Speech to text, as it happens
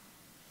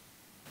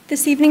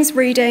This evening's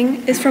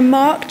reading is from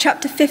Mark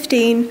chapter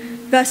 15,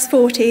 verse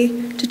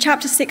 40 to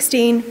chapter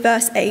 16,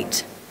 verse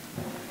 8.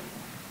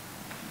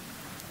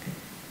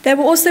 There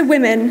were also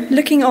women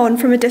looking on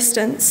from a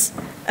distance,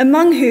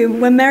 among whom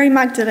were Mary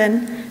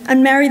Magdalene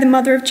and Mary the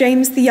mother of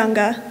James the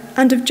younger,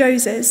 and of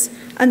Joses,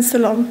 and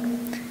Salome.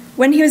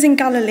 When he was in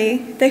Galilee,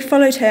 they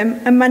followed him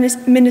and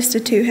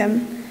ministered to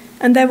him,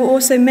 and there were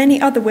also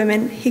many other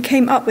women who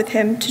came up with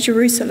him to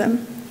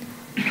Jerusalem.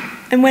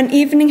 And when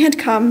evening had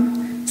come,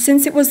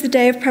 since it was the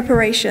day of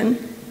preparation,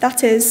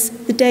 that is,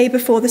 the day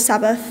before the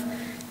Sabbath,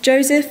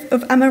 Joseph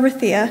of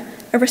Arimathea,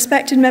 a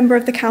respected member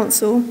of the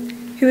council,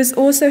 who was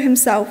also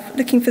himself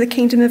looking for the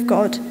kingdom of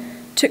God,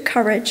 took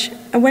courage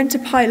and went to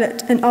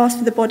Pilate and asked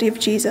for the body of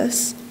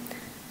Jesus.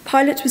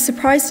 Pilate was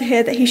surprised to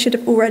hear that he should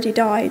have already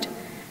died,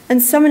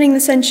 and summoning the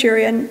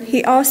centurion,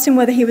 he asked him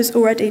whether he was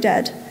already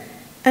dead.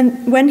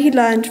 And when he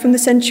learned from the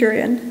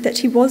centurion that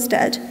he was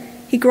dead,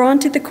 he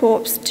granted the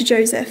corpse to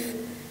Joseph.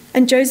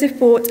 And Joseph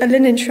bought a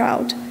linen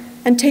shroud,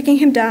 and taking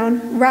him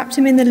down, wrapped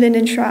him in the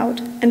linen shroud,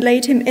 and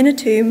laid him in a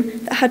tomb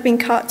that had been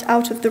cut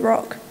out of the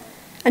rock.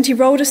 And he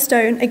rolled a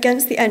stone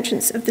against the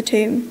entrance of the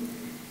tomb.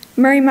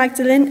 Mary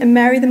Magdalene and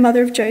Mary the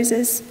mother of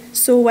Joses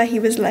saw where he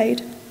was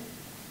laid.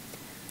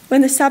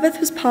 When the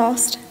Sabbath was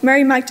past,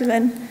 Mary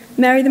Magdalene,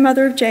 Mary the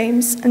mother of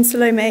James, and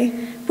Salome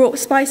brought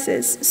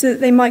spices so that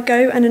they might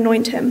go and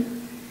anoint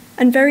him.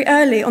 And very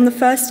early on the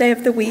first day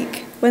of the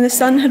week, when the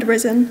sun had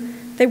risen,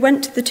 they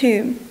went to the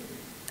tomb.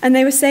 And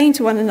they were saying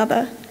to one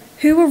another,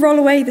 "Who will roll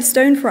away the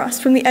stone for us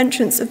from the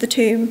entrance of the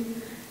tomb?"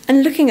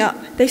 And looking up,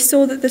 they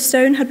saw that the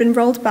stone had been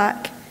rolled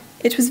back.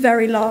 It was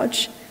very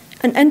large.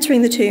 And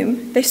entering the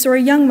tomb, they saw a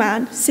young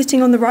man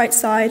sitting on the right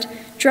side,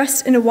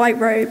 dressed in a white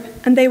robe,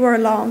 and they were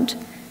alarmed.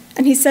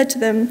 And he said to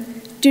them,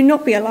 "Do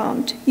not be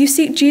alarmed. You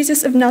seek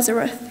Jesus of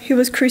Nazareth, who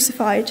was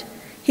crucified.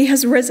 He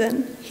has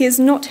risen. He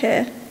is not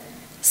here.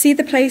 See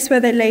the place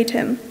where they laid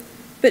him.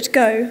 But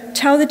go,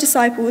 tell the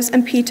disciples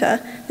and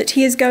Peter that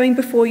he is going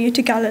before you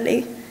to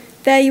Galilee.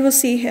 There you will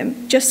see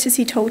him, just as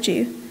he told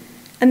you."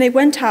 And they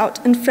went out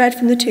and fled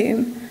from the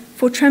tomb,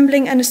 for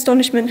trembling and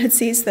astonishment had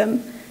seized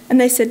them,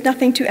 and they said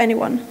nothing to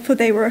anyone, for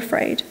they were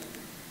afraid.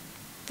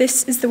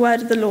 This is the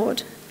word of the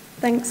Lord.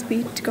 Thanks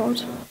be to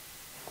God.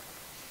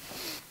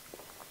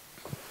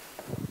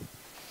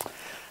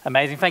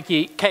 Amazing. Thank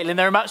you, Caitlin,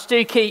 very much.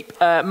 Do keep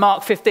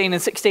Mark 15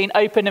 and 16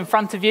 open in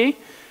front of you,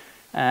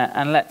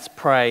 and let's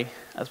pray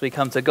as we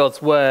come to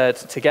God's word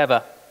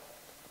together.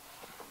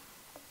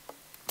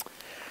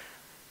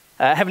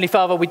 Heavenly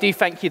Father, we do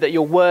thank you that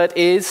your word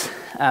is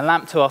a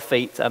lamp to our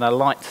feet and a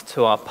light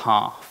to our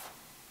path.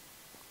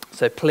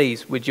 So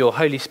please, would your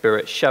Holy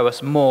Spirit show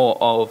us more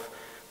of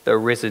the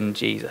risen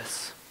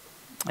Jesus.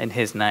 In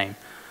his name,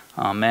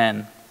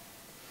 amen.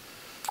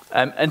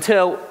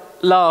 Until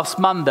last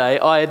Monday,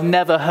 I had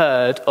never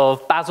heard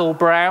of Basil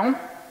Brown.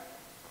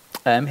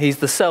 He's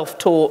the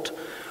self-taught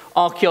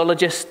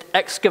archaeologist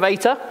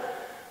excavator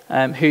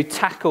who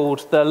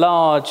tackled the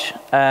large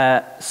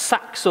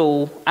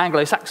Anglo-Saxon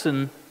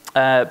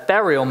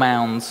burial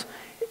mounds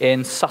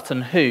in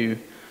Sutton Hoo.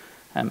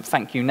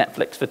 Thank you,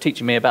 Netflix, for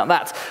teaching me about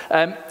that.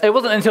 It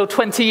wasn't until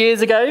 20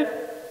 years ago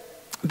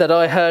that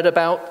I heard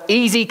about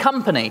Easy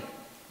Company.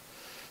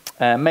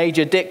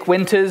 Major Dick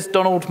Winters,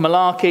 Donald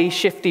Malarkey,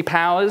 Shifty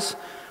Powers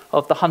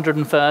of the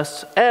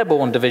 101st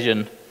Airborne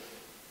Division.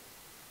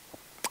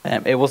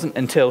 It wasn't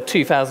until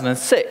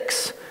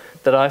 2006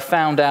 that I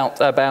found out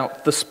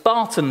about the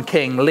Spartan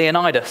king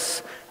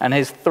Leonidas and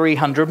his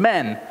 300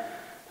 men.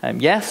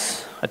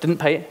 Yes, I didn't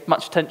pay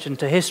much attention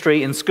to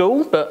history in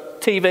school,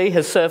 but TV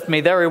has served me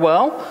very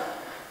well.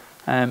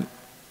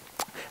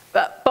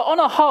 But on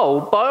a whole,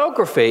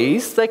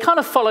 biographies, they kind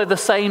of follow the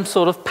same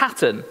sort of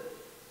pattern.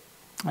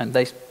 And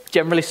they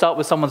generally start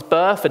with someone's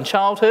birth and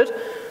childhood.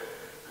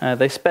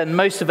 They spend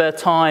most of their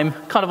time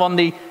kind of on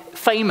the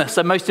famous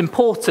and most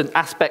important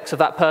aspects of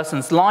that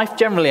person's life,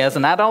 generally as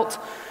an adult,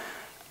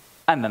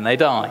 and then they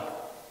die.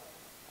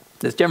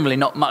 There's generally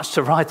not much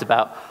to write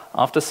about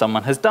after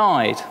someone has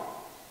died.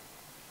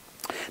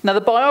 Now,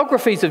 the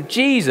biographies of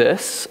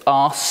Jesus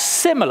are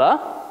similar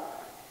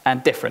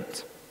and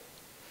different.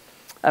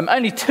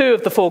 Only two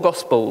of the four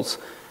Gospels,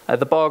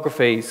 the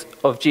biographies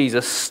of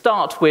Jesus,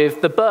 start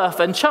with the birth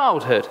and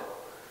childhood.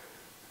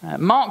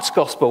 Mark's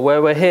Gospel,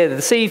 where we're here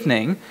this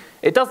evening,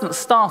 it doesn't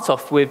start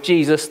off with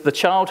Jesus' the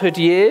childhood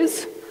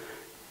years.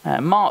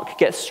 Mark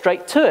gets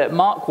straight to it.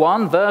 Mark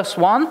 1, verse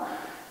 1,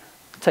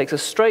 takes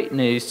us straight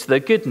news to the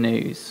good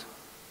news.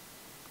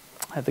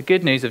 The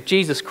good news of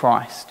Jesus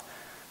Christ,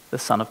 the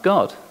Son of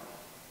God.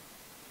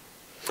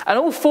 And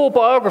all four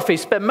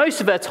biographies spend most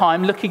of their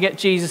time looking at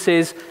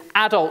Jesus'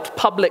 adult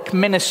public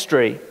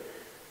ministry.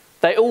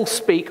 They all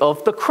speak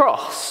of the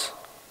cross.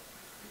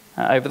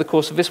 Over the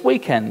course of this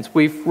weekend,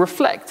 we've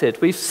reflected,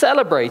 we've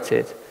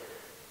celebrated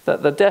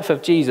that the death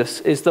of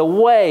Jesus is the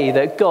way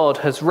that God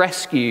has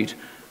rescued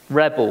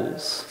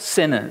rebels,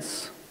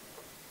 sinners.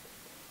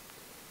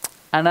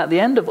 And at the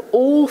end of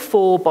all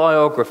four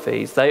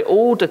biographies, they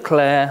all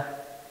declare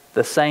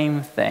the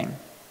same thing.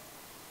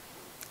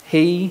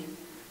 He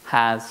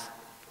has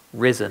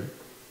risen.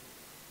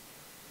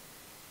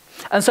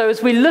 And so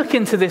as we look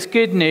into this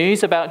good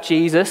news about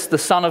Jesus, the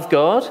Son of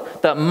God,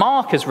 that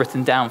Mark has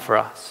written down for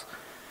us,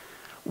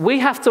 we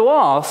have to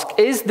ask,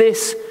 is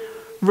this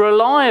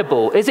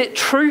reliable? Is it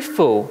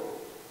truthful?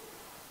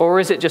 Or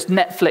is it just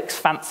Netflix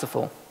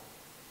fanciful?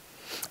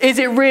 Is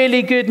it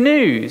really good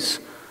news?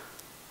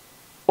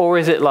 Or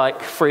is it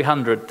like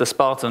 300, the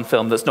Spartan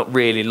film, that's not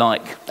really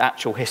like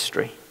actual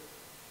history?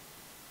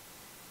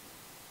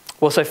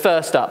 Well, so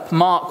first up,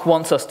 Mark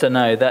wants us to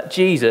know that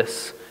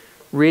Jesus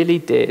really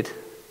did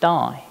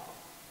die.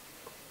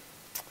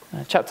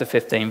 Chapter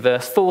 15,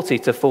 verse 40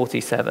 to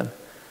 47.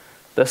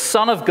 The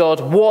Son of God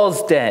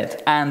was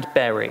dead and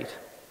buried,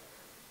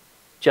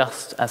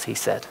 just as he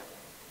said.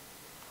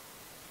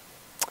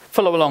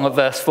 Follow along at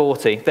verse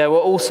 40. There were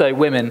also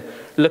women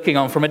looking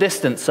on from a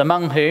distance,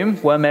 among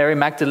whom were Mary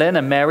Magdalene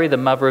and Mary, the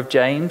mother of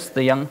James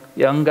the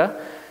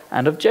younger,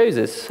 and of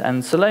Joseph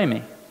and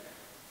Salome.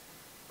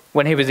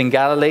 When he was in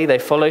Galilee, they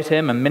followed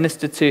him and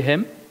ministered to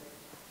him.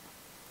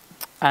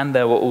 And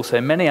there were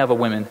also many other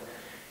women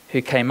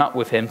who came up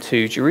with him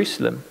to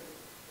Jerusalem.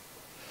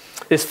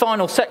 This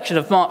final section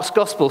of Mark's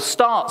gospel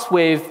starts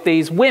with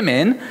these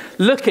women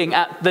looking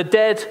at the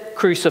dead,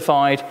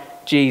 crucified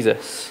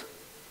Jesus.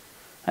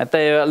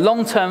 They are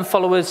long-term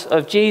followers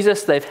of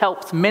Jesus. They've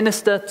helped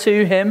minister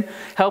to him,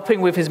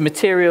 helping with his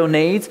material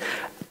needs.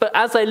 But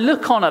as they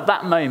look on at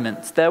that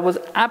moment, there was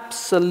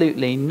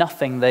absolutely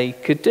nothing they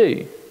could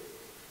do.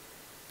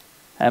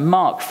 And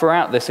Mark,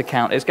 throughout this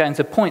account, is going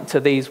to point to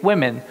these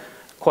women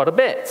quite a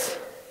bit.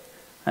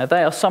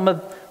 They are some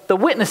of the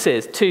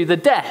witnesses to the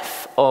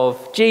death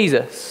of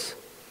Jesus.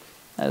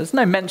 There's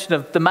no mention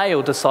of the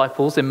male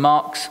disciples in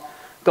Mark's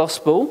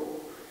gospel.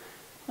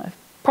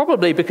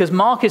 Probably because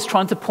Mark is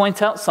trying to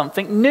point out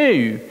something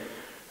new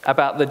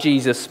about the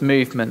Jesus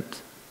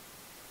movement.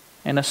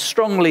 In a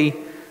strongly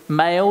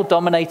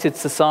male-dominated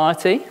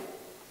society,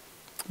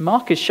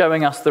 Mark is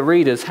showing us, the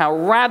readers, how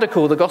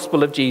radical the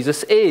gospel of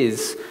Jesus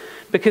is,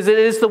 because it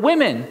is the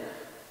women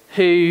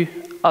who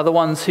are the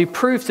ones who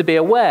prove to be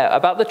aware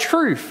about the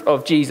truth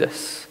of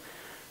Jesus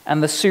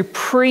and the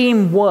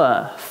supreme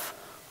worth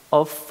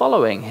of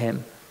following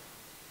him.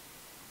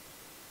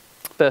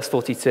 Verse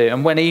 42,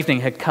 and when evening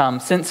had come,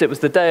 since it was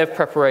the day of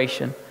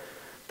preparation,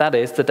 that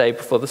is, the day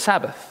before the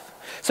Sabbath.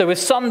 So with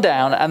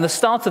sundown and the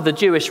start of the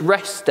Jewish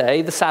rest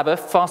day, the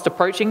Sabbath, fast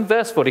approaching,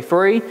 verse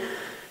 43,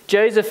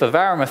 Joseph of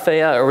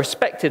Arimathea, a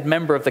respected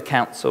member of the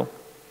council,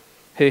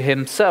 who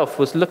himself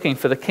was looking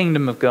for the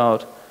kingdom of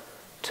God,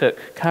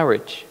 took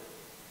courage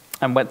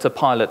and went to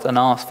Pilate and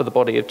asked for the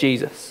body of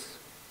Jesus.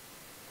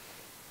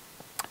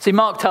 See,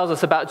 Mark tells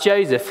us about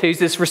Joseph, who's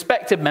this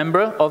respected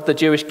member of the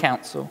Jewish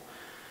council.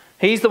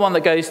 He's the one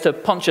that goes to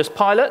Pontius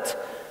Pilate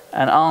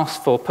and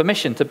asks for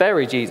permission to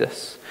bury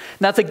Jesus.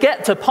 Now, to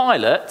get to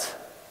Pilate,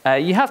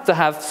 you have to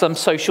have some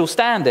social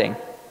standing.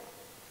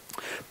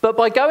 But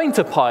by going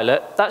to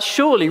Pilate, that's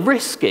surely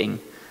risking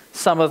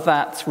some of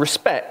that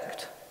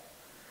respect.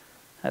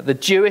 The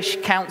Jewish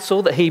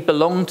council that he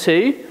belonged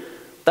to,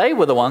 they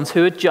were the ones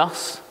who had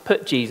just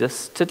put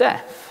Jesus to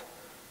death.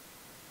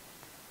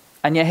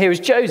 And yet here is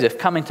Joseph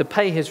coming to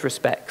pay his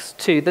respects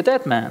to the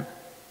dead man.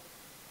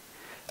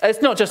 It's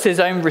not just his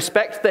own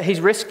respect that he's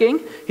risking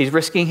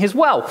his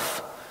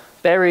wealth,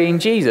 burying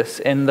Jesus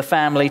in the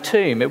family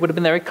tomb. It would have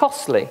been very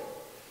costly.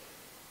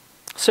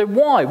 So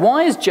why?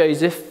 Why is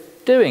Joseph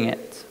doing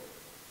it?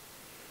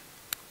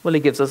 Well, he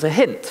gives us a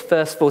hint.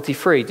 Verse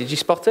 43, did you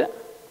spot it?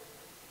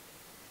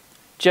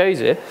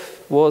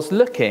 Joseph was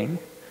looking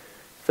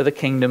for the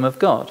kingdom of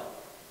God.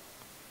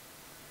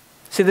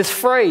 See, this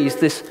phrase,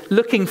 this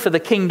looking for the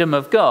kingdom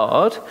of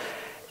God,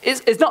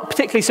 is not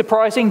particularly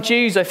surprising.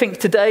 Jews, I think,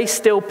 today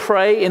still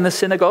pray in the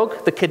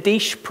synagogue, the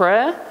Kaddish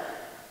prayer,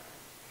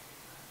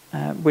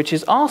 which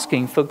is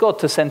asking for God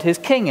to send his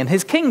king and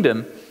his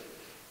kingdom.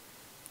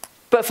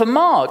 But for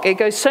Mark, it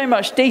goes so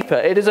much deeper.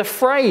 It is a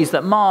phrase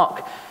that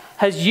Mark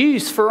has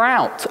used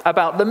throughout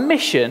about the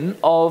mission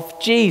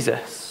of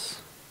Jesus.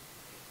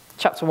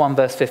 Chapter 1,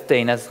 verse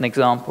 15, as an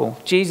example.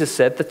 Jesus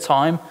said, the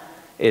time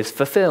is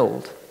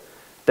fulfilled.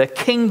 The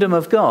kingdom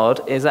of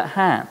God is at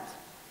hand.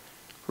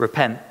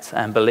 Repent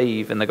and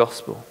believe in the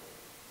gospel.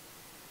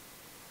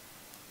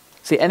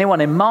 See,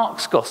 anyone in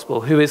Mark's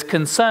gospel who is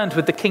concerned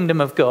with the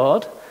kingdom of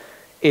God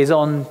is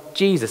on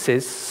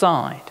Jesus'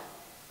 side.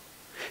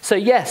 So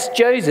yes,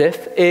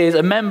 Joseph is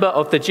a member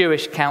of the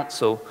Jewish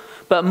council,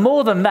 but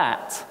more than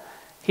that,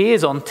 he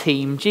is on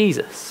Team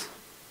Jesus.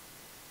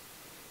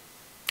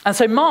 And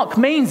so Mark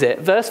means it,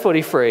 verse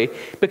 43,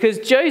 because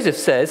Joseph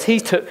says he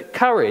took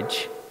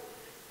courage.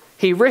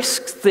 He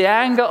risks the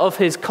anger of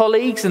his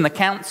colleagues in the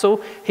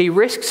council. He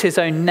risks his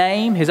own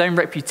name, his own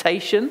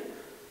reputation,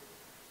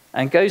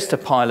 and goes to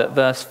Pilate,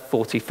 verse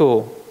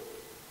 44.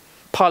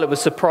 Pilate was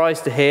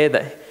surprised to hear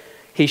that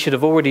he should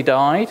have already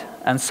died,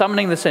 and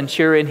summoning the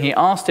centurion, he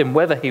asked him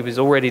whether he was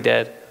already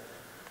dead.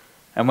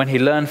 And when he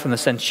learned from the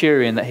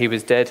centurion that he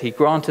was dead, he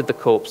granted the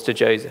corpse to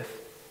Joseph.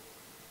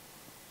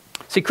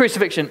 See,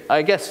 crucifixion,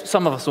 I guess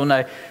some of us will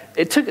know,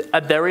 it took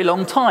a very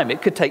long time.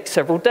 It could take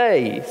several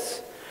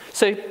days.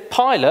 So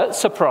Pilate,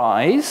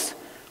 surprised,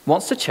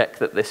 wants to check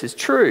that this is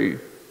true.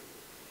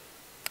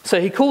 So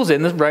he calls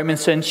in the Roman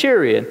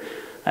centurion.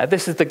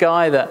 This is the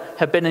guy that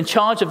had been in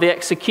charge of the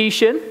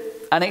execution,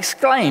 and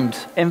exclaimed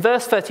in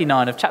verse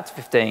 39 of chapter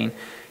 15,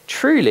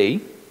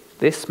 "Truly,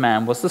 this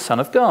man was the Son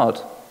of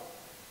God."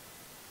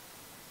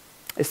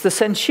 It's the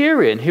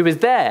centurion who was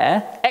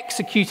there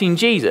executing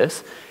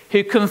Jesus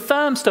who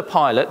confirms to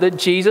Pilate that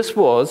Jesus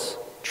was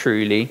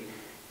truly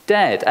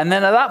dead. And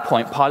then at that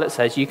point, Pilate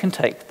says, "You can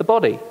take the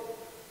body."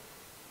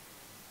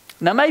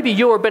 Now, maybe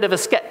you're a bit of a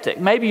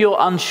skeptic. Maybe you're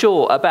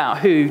unsure about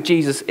who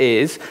Jesus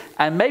is,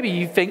 and maybe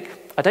you think,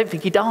 "I don't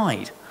think he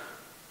died."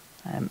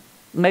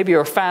 Maybe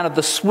you're a fan of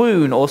the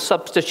swoon or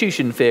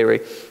substitution theory.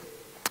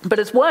 But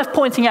it's worth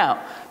pointing out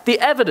the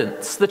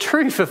evidence, the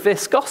truth of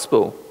this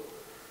gospel.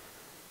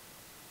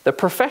 The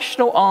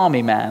professional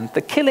army man,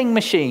 the killing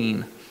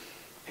machine,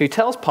 who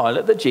tells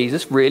Pilate that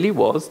Jesus really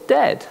was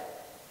dead.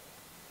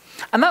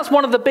 And that's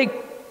one of the big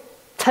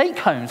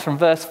take-homes from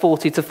verse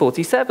 40 to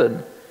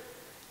 47.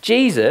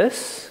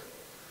 Jesus,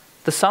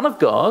 the Son of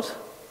God,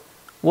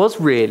 was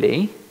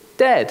really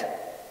dead.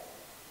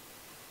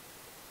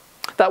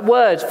 That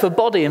word for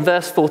body in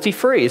verse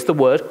 43 is the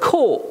word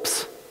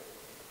corpse.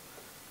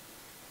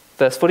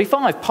 Verse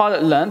 45,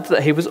 Pilate learned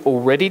that he was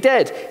already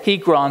dead. He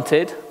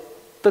granted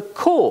the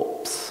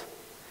corpse.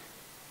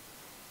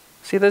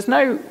 See, there's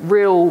no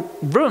real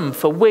room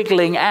for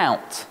wiggling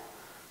out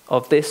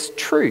of this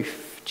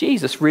truth.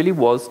 Jesus really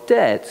was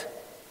dead.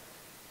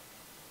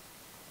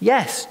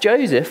 Yes,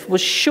 Joseph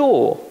was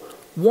sure.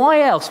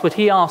 Why else would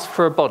he ask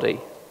for a body?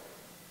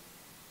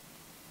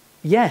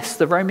 Yes,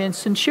 the Roman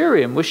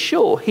centurion was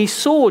sure. He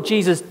saw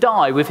Jesus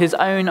die with his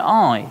own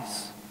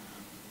eyes.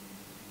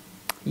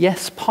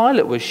 Yes,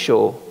 Pilate was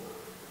sure.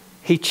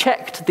 He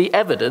checked the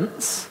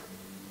evidence.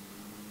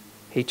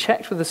 He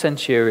checked with the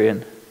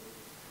centurion.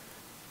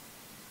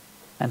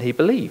 And he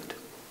believed.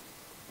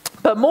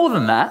 But more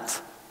than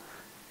that,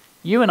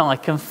 you and I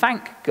can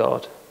thank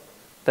God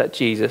that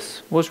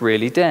Jesus was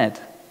really dead.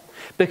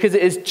 Because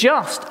it is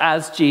just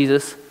as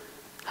Jesus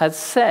had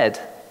said.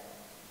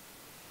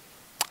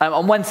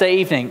 On Wednesday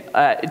evening,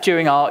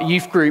 during our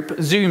youth group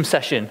Zoom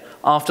session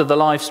after the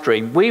live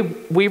stream,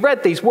 we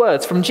read these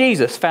words from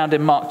Jesus found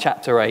in Mark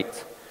chapter 8.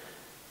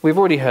 We've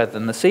already heard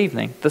them this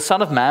evening. The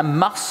Son of Man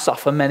must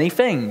suffer many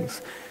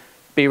things,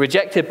 be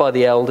rejected by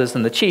the elders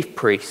and the chief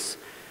priests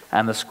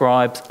and the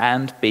scribes,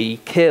 and be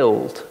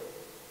killed.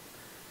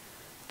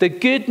 The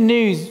good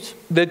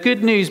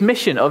news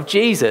mission of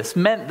Jesus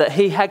meant that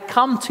he had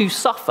come to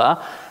suffer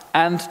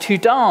and to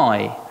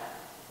die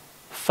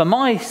for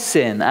my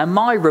sin and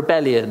my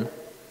rebellion,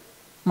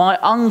 my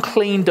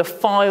unclean,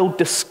 defiled,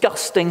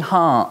 disgusting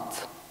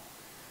heart.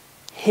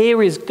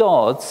 Here is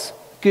God's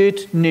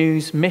good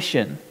news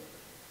mission.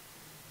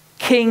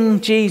 King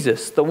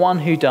Jesus, the one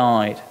who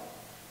died,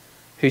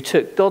 who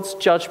took God's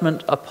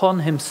judgment upon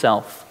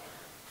himself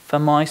for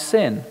my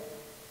sin.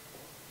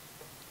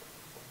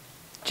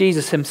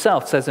 Jesus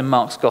himself says in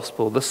Mark's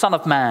Gospel, the Son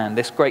of Man,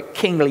 this great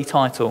kingly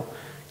title,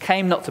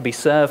 came not to be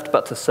served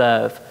but to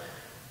serve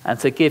and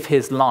to give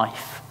his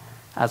life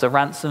as a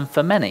ransom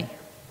for many.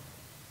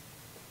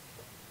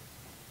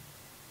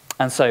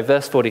 And so,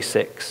 verse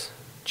 46,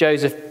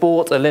 Joseph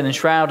bought a linen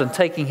shroud and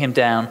taking him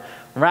down,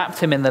 wrapped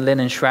him in the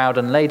linen shroud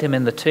and laid him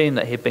in the tomb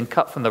that had been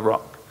cut from the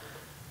rock.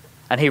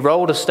 And he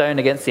rolled a stone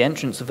against the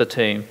entrance of the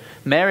tomb.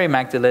 Mary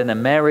Magdalene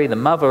and Mary, the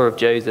mother of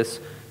Joseph,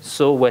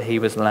 saw where he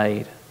was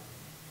laid.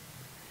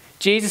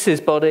 Jesus'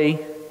 body,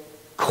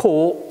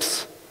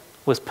 corpse,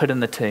 was put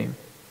in the tomb.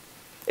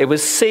 It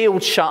was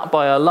sealed shut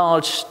by a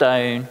large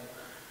stone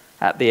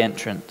at the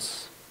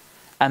entrance.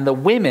 And the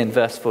women,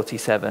 verse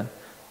 47,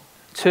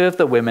 2 of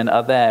the women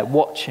are there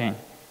watching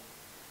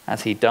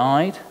as he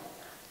died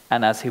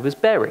and as he was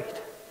buried.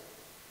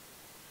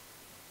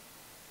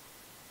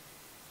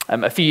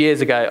 A few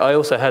years ago, I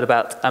also heard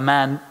about a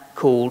man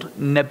called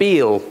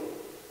Nabil.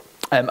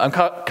 I'm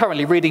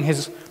currently reading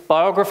his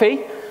biography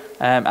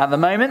at the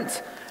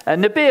moment.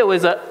 Nabil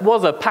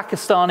was a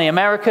Pakistani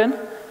American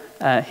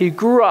who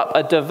grew up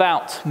a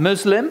devout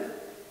Muslim.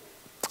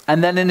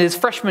 And then in his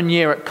freshman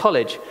year at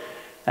college,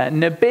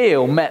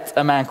 Nabil met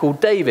a man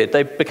called David.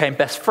 They became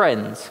best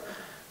friends.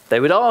 They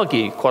would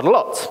argue quite a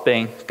lot,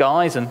 being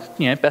guys and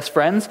best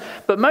friends,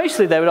 but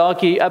mostly they would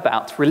argue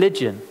about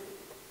religion.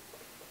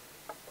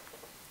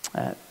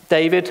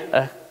 David,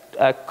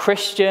 a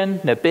Christian,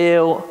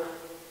 Nabil,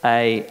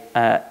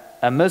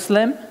 a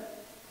Muslim,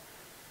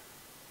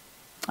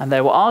 and they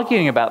were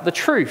arguing about the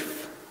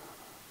truth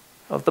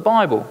of the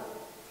Bible.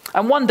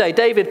 And one day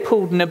David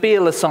pulled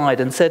Nabil aside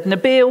and said,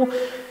 "Nabil,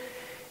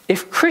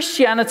 if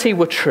Christianity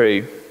were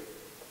true,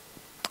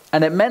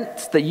 and it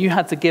meant that you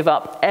had to give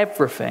up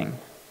everything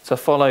to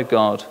follow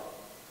God,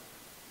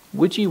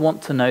 would you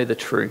want to know the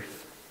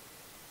truth?"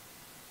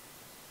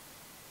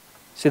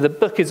 See, the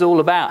book is all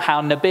about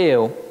how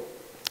Nabil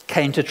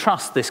came to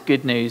trust this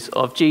good news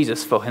of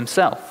Jesus for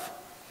himself.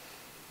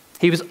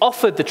 He was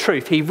offered the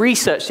truth, he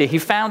researched it, he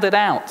found it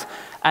out,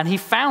 and he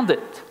found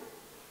it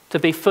to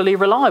be fully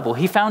reliable.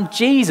 He found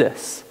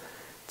Jesus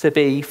to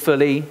be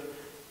fully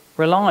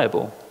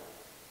reliable.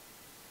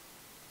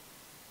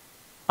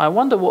 I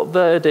wonder what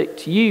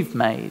verdict you've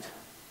made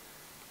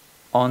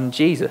on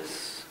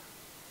Jesus.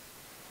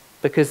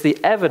 Because the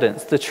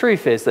evidence, the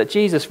truth is that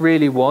Jesus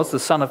really was the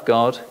Son of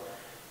God.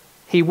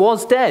 He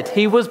was dead,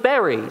 he was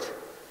buried,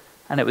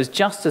 and it was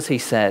just as he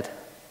said.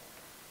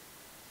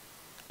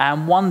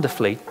 And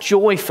wonderfully,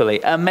 joyfully,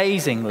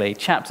 amazingly,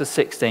 chapter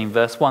 16,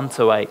 verse 1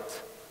 to 8,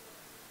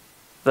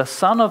 the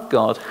Son of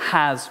God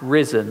has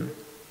risen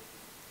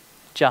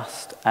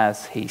just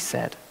as he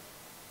said.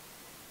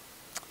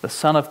 The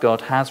Son of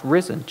God has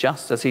risen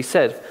just as he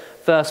said.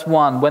 Verse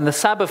 1, when the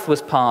Sabbath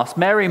was past,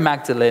 Mary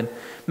Magdalene,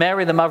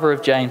 Mary the mother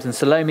of James, and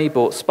Salome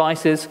bought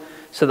spices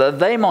so that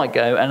they might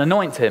go and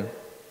anoint him.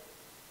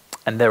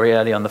 And very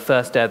early on the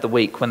first day of the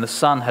week, when the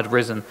sun had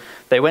risen,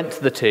 they went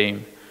to the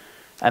tomb,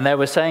 and they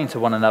were saying to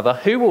one another,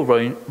 who will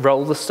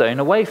roll the stone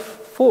away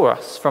for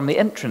us from the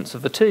entrance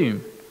of the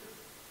tomb?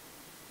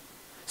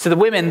 So the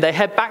women, they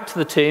head back to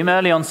the tomb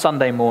early on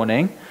Sunday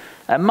morning.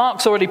 And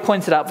Mark's already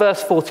pointed out,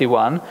 verse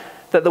 41,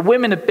 that the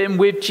women had been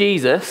with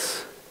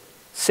Jesus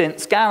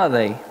since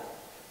Galilee.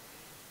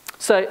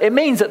 So it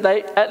means that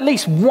they, at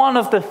least one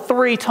of the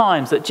 3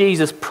 times that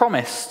Jesus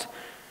promised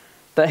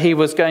that he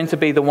was going to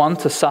be the one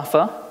to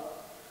suffer,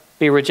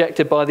 be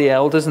rejected by the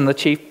elders and the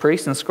chief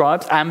priests and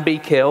scribes, and be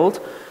killed,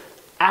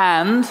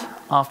 and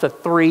after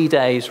 3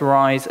 days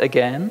rise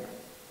again.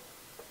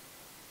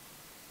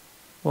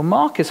 Well,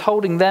 Mark is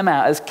holding them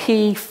out as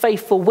key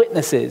faithful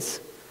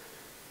witnesses.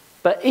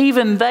 But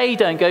even they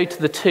don't go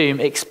to the tomb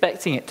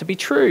expecting it to be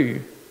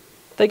true.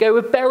 They go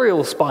with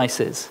burial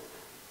spices.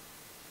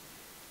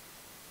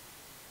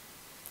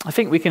 I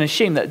think we can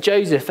assume that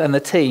Joseph and the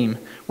team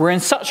were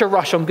in such a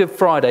rush on Good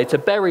Friday to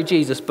bury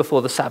Jesus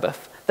before the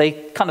Sabbath. They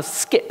kind of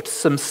skipped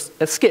some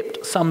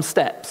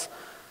steps.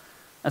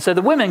 And so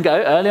the women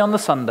go early on the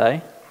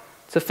Sunday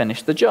to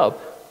finish the job,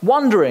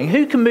 wondering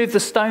who can move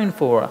the stone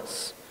for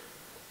us.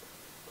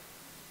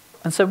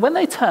 And so when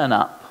they turn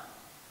up,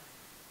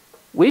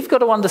 we've got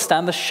to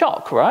understand the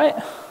shock, right?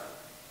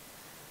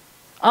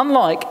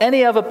 Unlike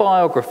any other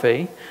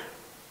biography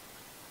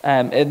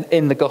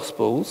in the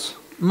Gospels,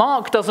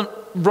 Mark doesn't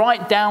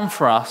write down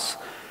for us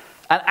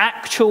an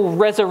actual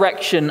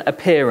resurrection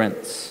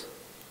appearance.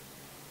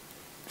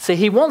 See,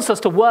 he wants us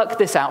to work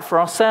this out for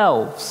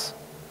ourselves.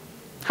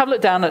 Have a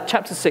look down at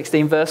chapter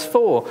 16, verse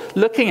 4.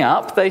 Looking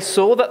up, they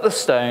saw that the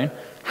stone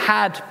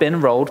had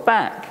been rolled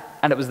back,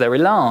 and it was very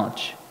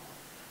large.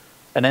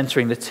 And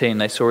entering the tomb,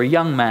 they saw a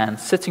young man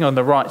sitting on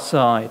the right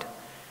side,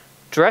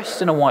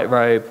 dressed in a white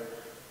robe,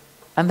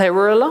 and they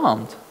were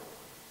alarmed.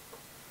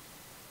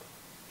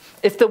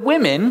 If the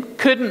women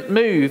couldn't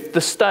move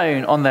the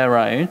stone on their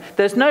own,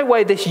 there's no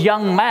way this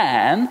young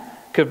man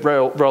could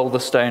roll the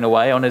stone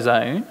away on his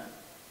own.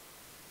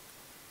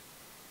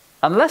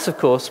 Unless, of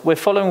course, we're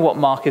following what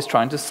Mark is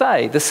trying to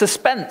say, the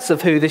suspense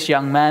of who this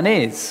young man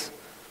is.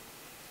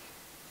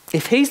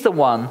 If he's the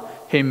one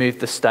who moved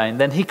the stone,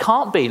 then he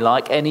can't be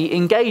like any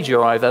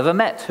engager I've ever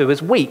met who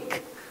is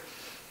weak.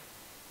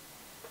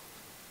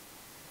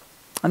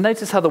 And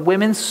notice how the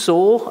women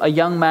saw a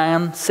young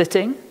man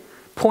sitting,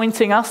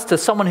 pointing us to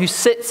someone who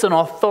sits in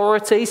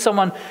authority,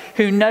 someone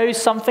who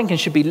knows something and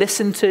should be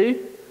listened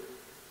to.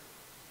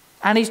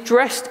 And he's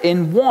dressed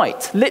in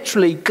white,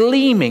 literally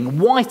gleaming,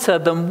 whiter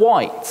than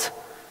white.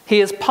 He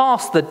has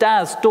passed the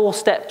Daz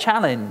doorstep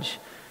challenge.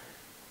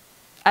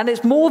 And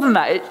it's more than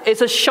that. It's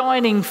a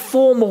shining,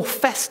 formal,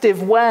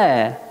 festive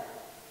wear.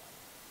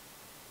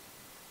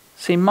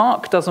 See,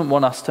 Mark doesn't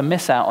want us to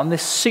miss out on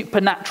this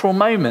supernatural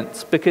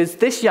moment because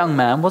this young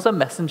man was a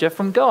messenger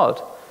from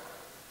God.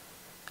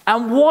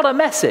 And what a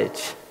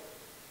message.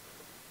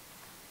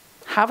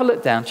 Have a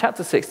look down,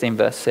 chapter 16,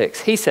 verse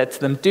 6. He said to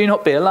them, "Do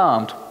not be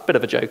alarmed." Bit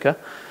of a joker.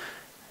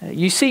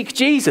 "You seek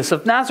Jesus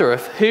of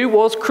Nazareth, who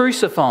was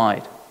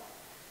crucified.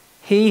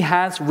 He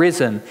has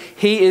risen.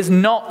 He is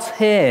not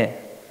here.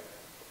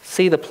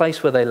 See the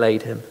place where they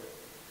laid him.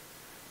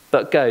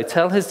 But go,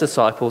 tell his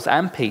disciples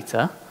and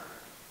Peter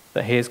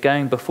that he is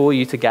going before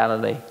you to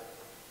Galilee.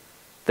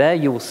 There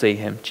you will see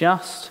him,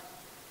 just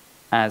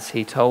as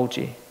he told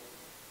you."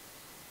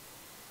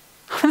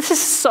 This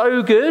is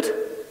so good.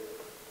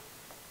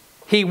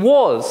 He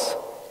was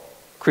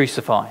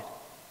crucified.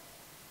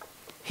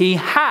 He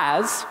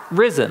has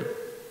risen.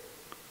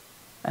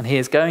 And he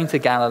is going to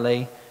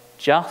Galilee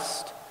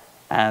just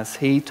as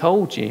he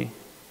told you.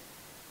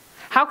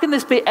 How can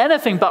this be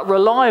anything but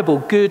reliable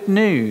good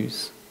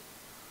news?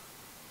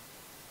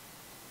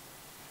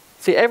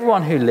 See,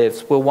 everyone who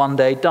lives will one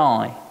day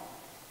die.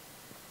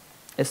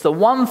 It's the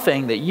one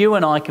thing that you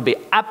and I can be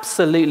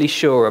absolutely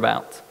sure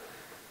about.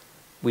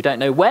 We don't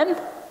know when,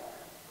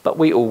 but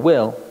we all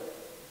will.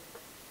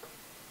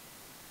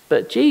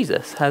 But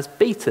Jesus has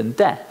beaten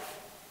death.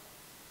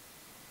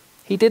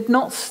 He did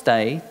not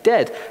stay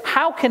dead.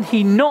 How can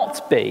he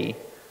not be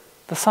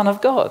the Son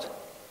of God?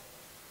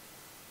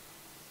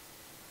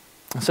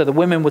 And so the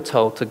women were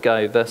told to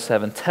go, verse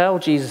 7, tell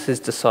Jesus'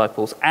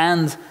 disciples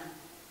and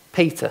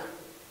Peter.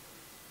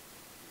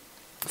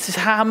 This is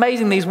how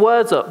amazing these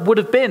words would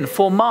have been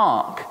for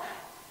Mark.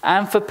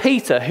 and for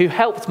Peter, who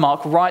helped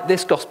Mark write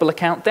this gospel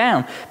account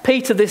down.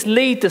 Peter, this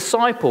lead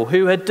disciple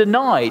who had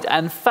denied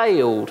and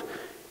failed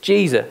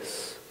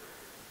Jesus.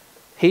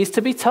 He's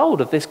to be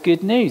told of this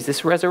good news,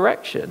 this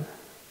resurrection.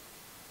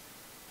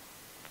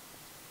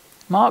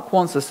 Mark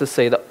wants us to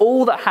see that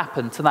all that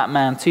happened to that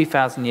man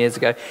 2,000 years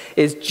ago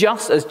is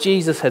just as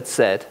Jesus had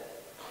said.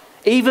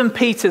 Even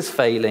Peter's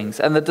failings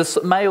and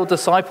the male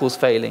disciples'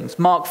 failings.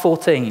 Mark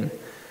 14.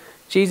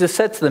 Jesus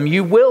said to them,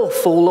 "You will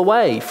fall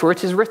away, for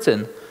it is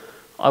written,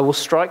 I will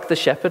strike the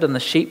shepherd and the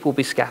sheep will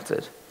be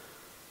scattered.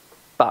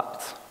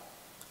 But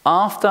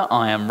after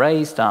I am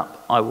raised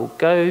up, I will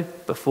go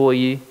before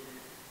you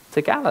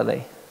to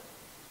Galilee."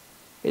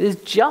 It is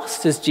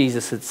just as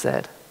Jesus had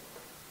said.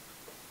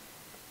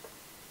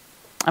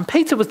 And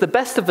Peter was the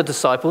best of the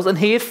disciples and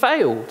he had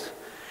failed.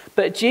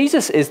 But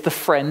Jesus is the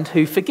friend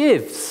who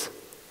forgives.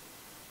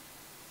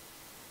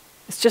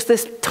 It's just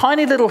this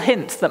tiny little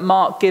hint that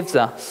Mark gives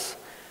us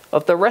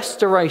of the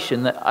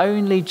restoration that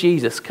only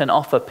Jesus can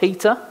offer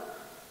Peter.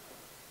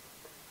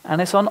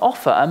 And it's on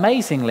offer,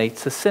 amazingly,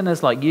 to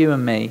sinners like you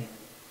and me.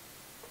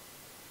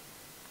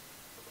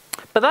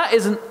 But that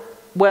isn't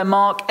where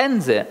Mark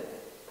ends it.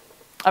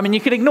 I mean, you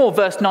could ignore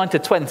verse 9 to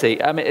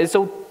 20. I mean, it's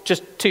all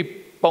just too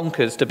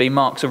bonkers to be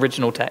Mark's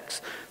original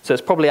text. So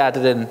it's probably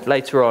added in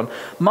later on.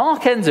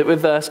 Mark ends it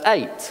with verse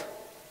 8.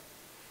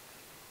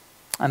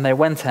 "And they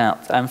went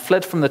out and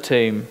fled from the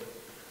tomb,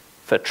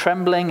 for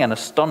trembling and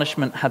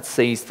astonishment had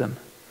seized them.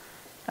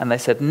 And they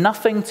said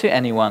nothing to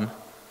anyone,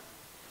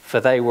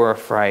 for they were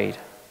afraid."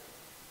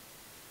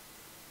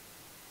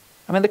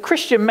 I mean, the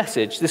Christian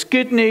message, this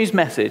good news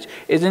message,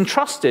 is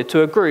entrusted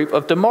to a group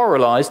of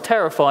demoralized,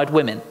 terrified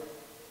women.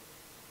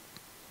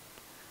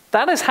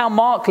 That is how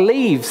Mark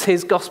leaves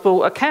his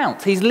gospel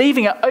account. He's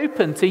leaving it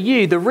open to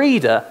you, the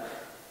reader,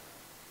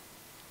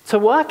 to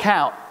work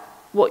out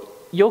what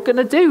you're going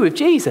to do with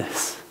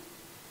Jesus.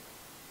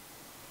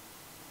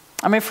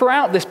 I mean,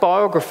 throughout this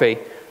biography,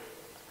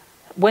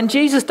 when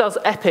Jesus does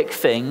epic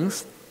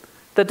things,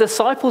 the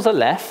disciples are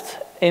left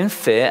in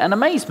fear and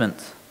amazement.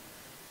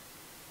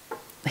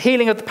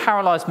 Healing of the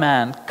paralyzed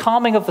man,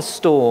 calming of the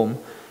storm,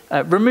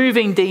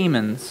 removing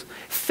demons.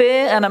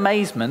 Fear and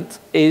amazement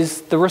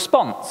is the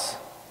response.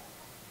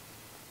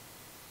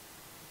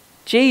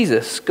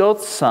 Jesus,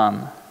 God's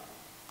Son,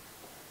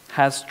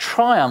 has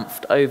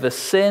triumphed over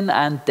sin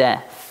and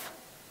death.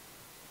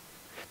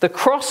 The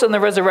cross and the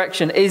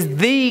resurrection is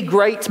the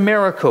great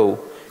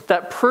miracle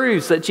that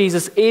proves that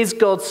Jesus is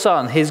God's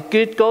Son,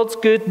 God's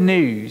good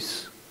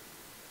news.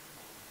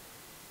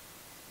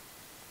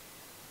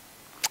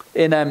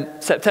 In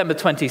September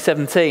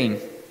 2017,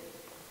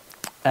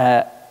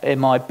 in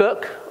my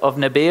book of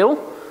Nabil,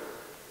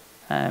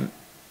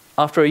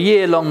 after a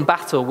year-long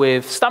battle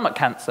with stomach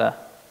cancer,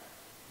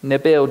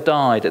 Nabil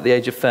died at the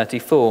age of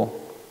 34.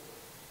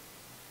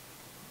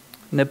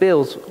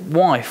 Nabil's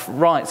wife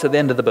writes at the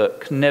end of the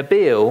book,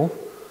 "Nabil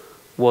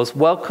was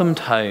welcomed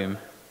home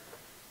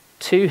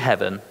to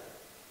heaven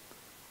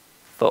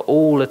for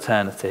all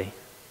eternity."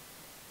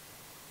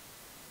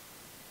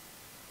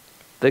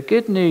 The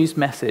good news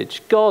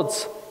message,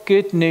 God's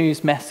good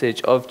news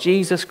message of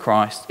Jesus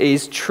Christ,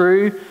 is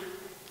true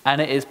and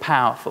it is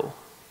powerful.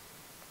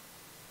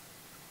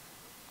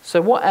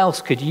 So what else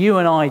could you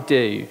and I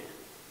do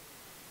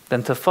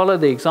than to follow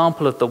the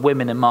example of the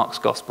women in Mark's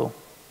gospel?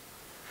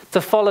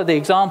 To follow the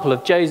example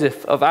of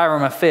Joseph of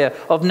Arimathea,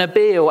 of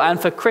Nabil, and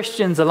for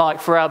Christians alike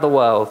throughout the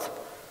world,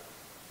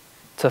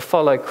 to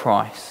follow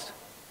Christ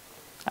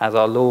as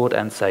our Lord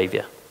and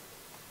Saviour.